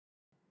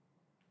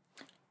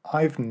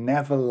I've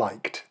never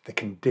liked the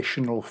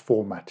conditional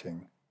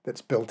formatting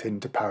that's built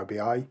into Power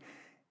BI.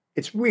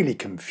 It's really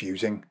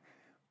confusing,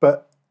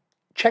 but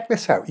check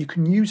this out. You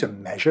can use a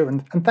measure,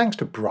 and thanks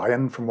to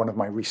Brian from one of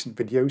my recent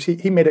videos,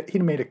 he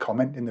made a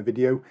comment in the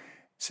video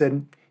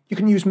saying you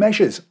can use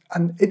measures,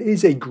 and it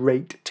is a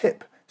great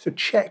tip. So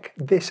check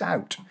this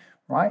out,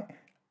 right?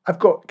 I've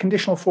got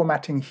conditional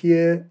formatting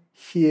here,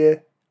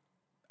 here.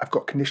 I've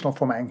got conditional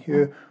formatting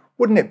here.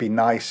 Wouldn't it be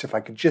nice if I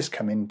could just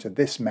come into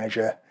this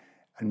measure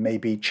and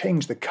maybe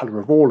change the color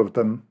of all of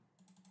them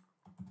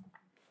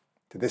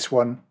to this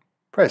one,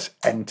 press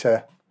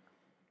enter,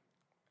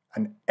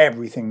 and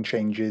everything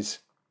changes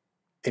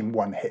in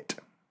one hit.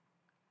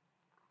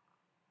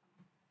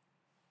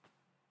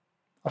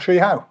 I'll show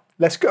you how.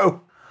 Let's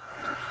go.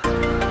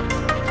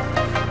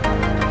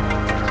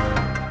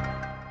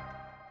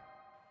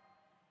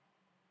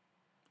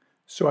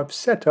 So I've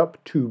set up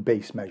two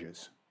base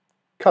measures,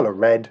 color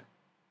red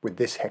with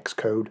this hex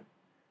code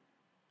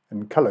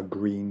and color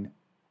green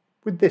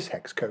with this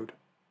hex code.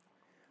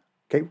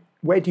 Okay,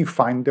 where do you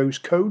find those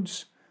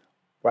codes?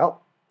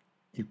 Well,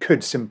 you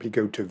could simply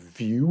go to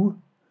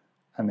View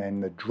and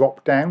then the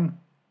drop down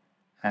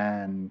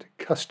and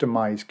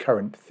Customize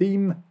Current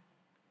Theme.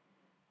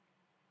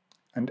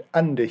 And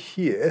under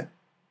here,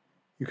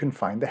 you can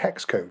find the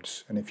hex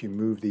codes. And if you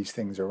move these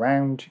things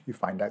around, you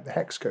find out the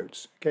hex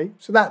codes. Okay,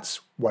 so that's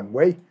one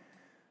way.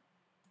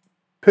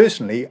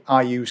 Personally,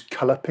 I use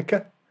Color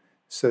Picker.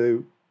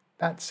 So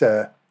that's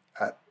a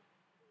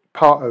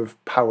part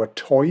of Power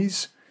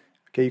Toys.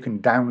 Okay, you can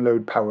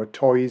download Power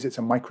Toys. It's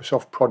a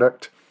Microsoft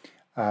product.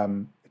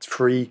 It's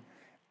free.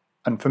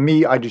 And for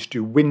me, I just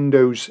do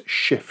Windows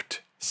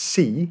Shift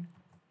C,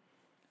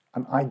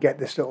 and I get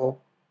this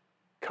little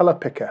color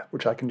picker,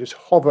 which I can just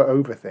hover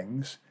over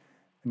things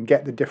and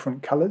get the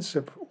different colors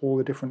of all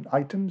the different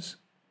items.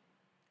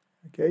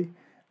 Okay,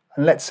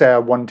 and let's say I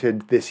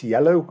wanted this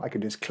yellow, I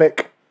could just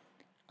click,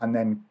 and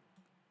then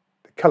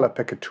the color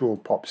picker tool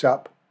pops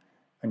up,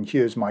 and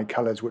here's my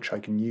colors which I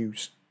can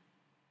use.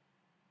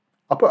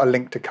 I'll put a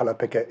link to Color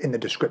Picker in the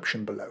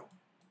description below.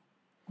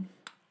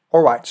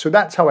 All right, so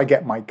that's how I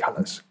get my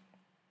colors.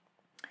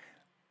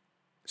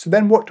 So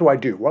then what do I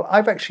do? Well,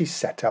 I've actually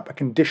set up a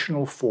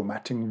conditional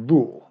formatting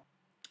rule.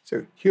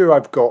 So here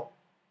I've got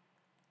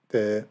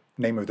the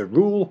name of the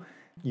rule,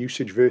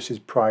 usage versus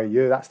prior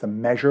year. That's the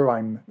measure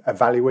I'm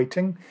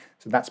evaluating.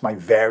 So that's my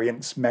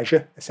variance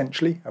measure,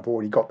 essentially. I've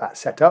already got that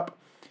set up.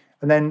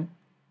 And then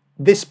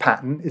this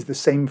pattern is the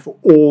same for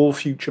all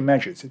future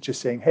measures. It's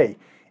just saying, hey,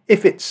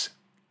 if it's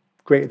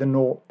greater than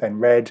 0, then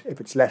red. If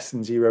it's less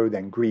than 0,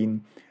 then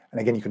green. And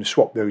again, you can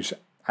swap those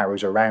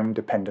arrows around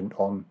dependent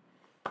on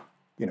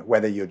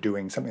whether you're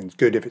doing something that's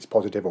good if it's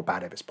positive or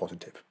bad if it's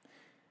positive.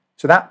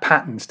 So that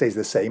pattern stays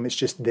the same. It's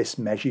just this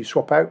measure you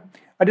swap out.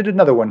 I did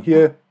another one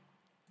here,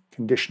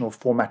 conditional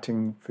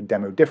formatting for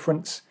demo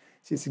difference.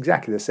 See, it's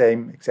exactly the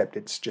same, except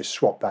it's just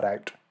swapped that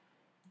out.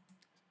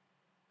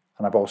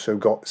 And I've also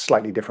got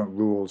slightly different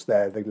rules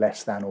there, the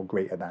less than or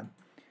greater than.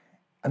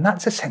 And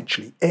that's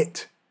essentially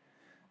it.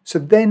 So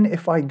then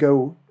if I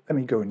go, let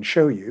me go and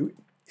show you,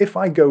 if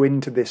I go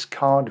into this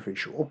card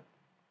visual,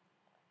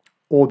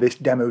 or this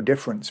demo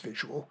difference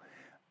visual,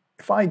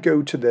 if I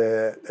go to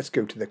let's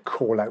go to the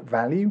call out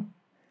value,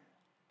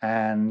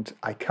 and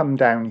I come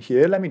down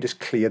here, let me just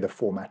clear the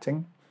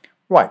formatting.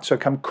 Right, so I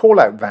come call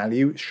out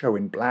value, show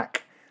in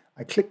black.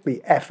 I click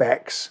the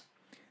FX.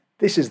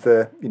 This is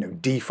the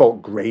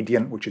default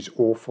gradient, which is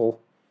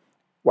awful.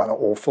 Well, not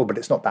awful, but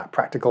it's not that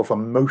practical for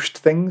most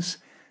things.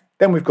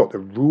 Then we've got the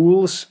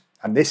rules,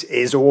 and this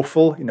is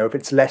awful. If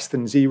it's less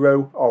than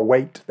 0, oh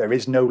wait, there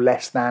is no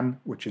less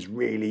than, which is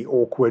really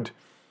awkward.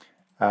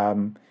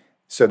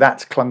 So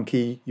that's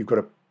clunky. You've got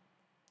to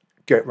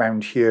get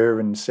around here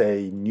and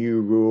say new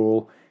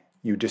rule.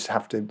 You just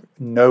have to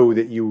know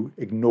that you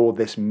ignore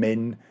this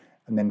min,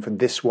 and then for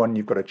this one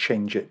you've got to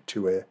change it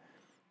to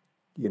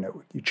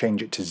you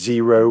change it to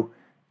 0,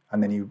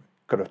 and then you've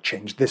got to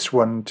change this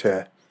one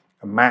to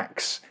a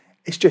max.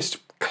 It's just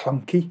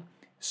clunky.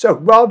 So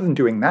rather than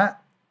doing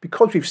that,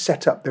 because we've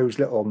set up those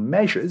little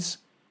measures,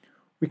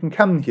 we can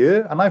come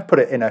here, and I've put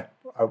it in a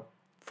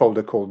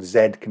folder called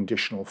Z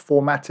Conditional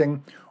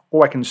Formatting,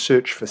 or I can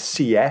search for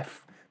CF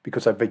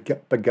because I've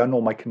begun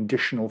all my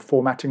conditional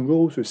formatting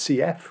rules with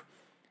CF,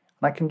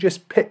 and I can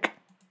just pick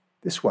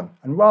this one.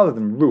 And rather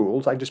than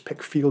rules, I just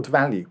pick field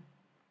value.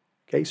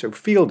 Okay, so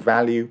field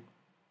value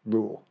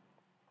rule.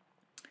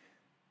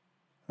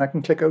 And I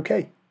can click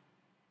OK.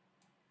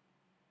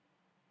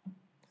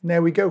 And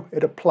there we go.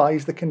 It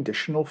applies the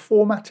conditional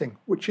formatting,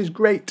 which is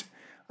great.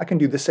 I can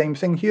do the same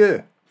thing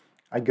here.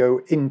 I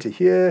go into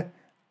here,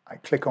 I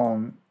click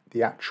on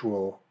the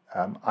actual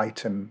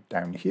item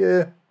down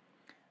here,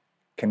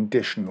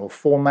 conditional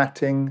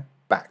formatting,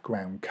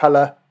 background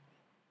color,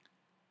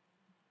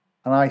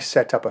 and I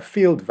set up a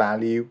field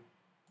value,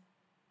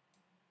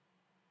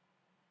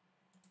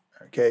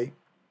 okay,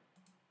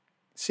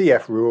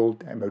 CF rule,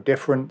 demo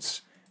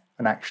difference,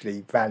 and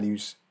actually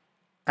values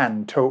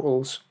and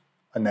totals,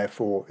 and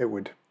therefore it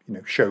would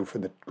show for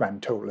the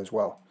grand total as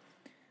well.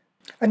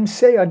 And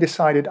say I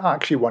decided I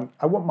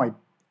want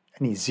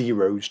any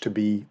zeros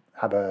to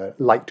have a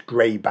light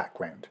grey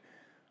background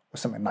or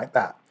something like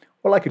that.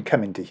 Well, I could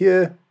come into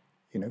here,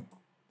 the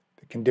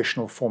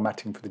conditional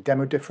formatting for the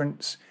demo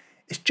difference.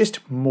 It's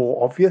just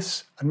more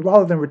obvious, and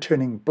rather than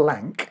returning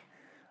blank,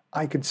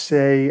 I could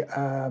say,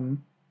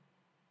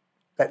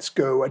 let's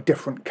go a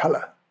different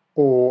color,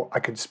 or I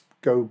could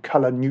go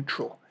color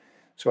neutral.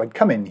 So I'd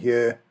come in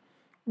here,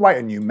 write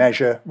a new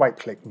measure, right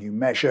click new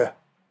measure.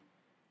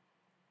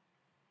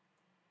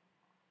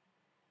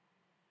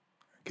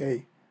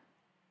 Okay,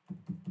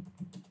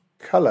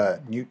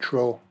 color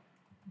neutral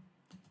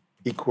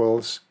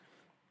equals,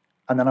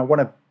 and then I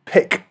want to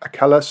pick a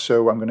color,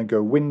 so I'm going to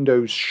go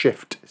Windows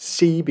Shift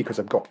C because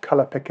I've got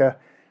color picker.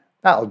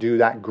 That'll do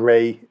that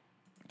gray.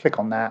 Click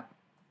on that,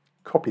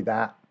 copy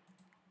that,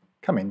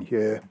 come in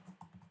here,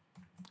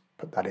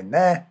 put that in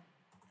there.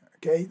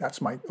 Okay,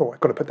 that's I've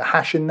got to put the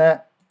hash in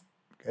there.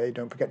 Okay,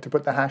 don't forget to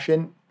put the hash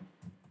in.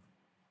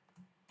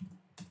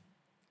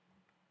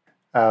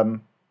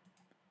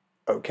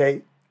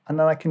 Okay, and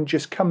then I can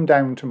just come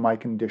down to my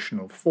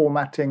conditional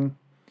formatting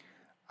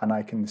and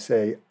I can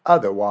say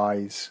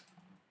otherwise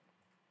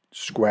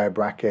square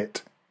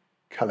bracket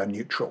color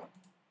neutral.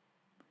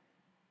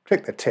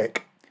 Click the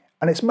tick,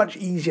 and it's much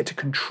easier to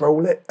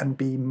control it and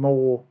be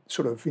more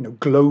sort of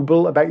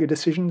global about your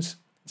decisions.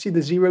 See,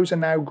 the zeros are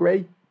now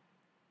grey.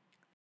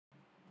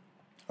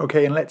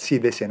 Okay, and let's see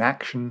this in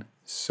action.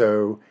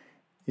 So,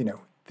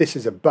 this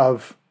is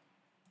above,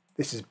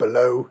 this is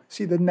below.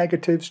 See the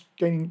negatives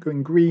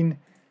going green?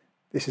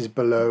 This is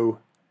below,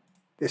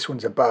 this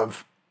one's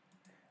above.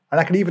 And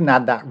I can even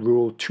add that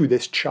rule to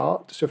this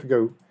chart. So if we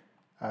go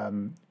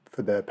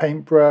for the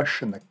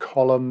paintbrush and the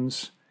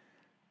columns,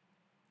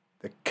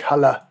 the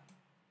color,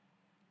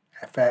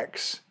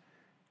 FX,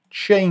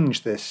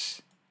 change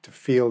this to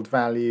field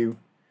value,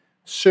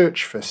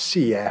 search for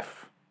CF,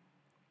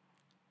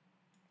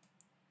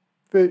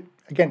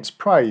 against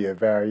prior year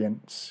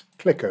variance,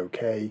 click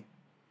OK,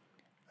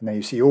 and then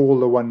you see all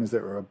the ones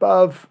that are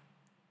above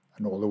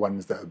and all the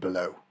ones that are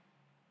below.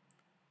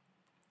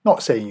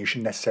 Not saying you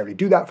should necessarily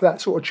do that for that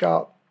sort of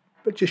chart,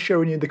 but just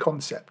showing you the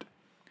concept.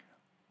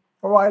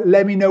 All right,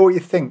 let me know what you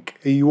think.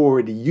 Are you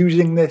already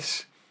using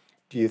this?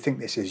 Do you think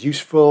this is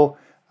useful?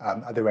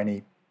 Are there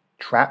any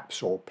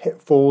traps or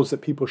pitfalls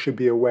that people should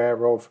be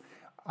aware of?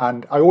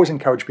 And I always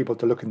encourage people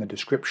to look in the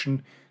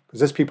description,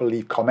 because as people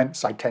leave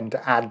comments, I tend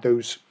to add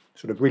those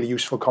sort of really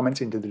useful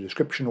comments into the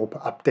description or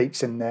put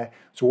updates in there.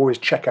 So always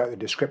check out the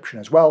description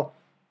as well.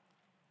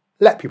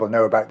 Let people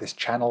know about this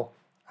channel,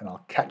 and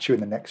I'll catch you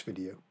in the next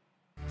video.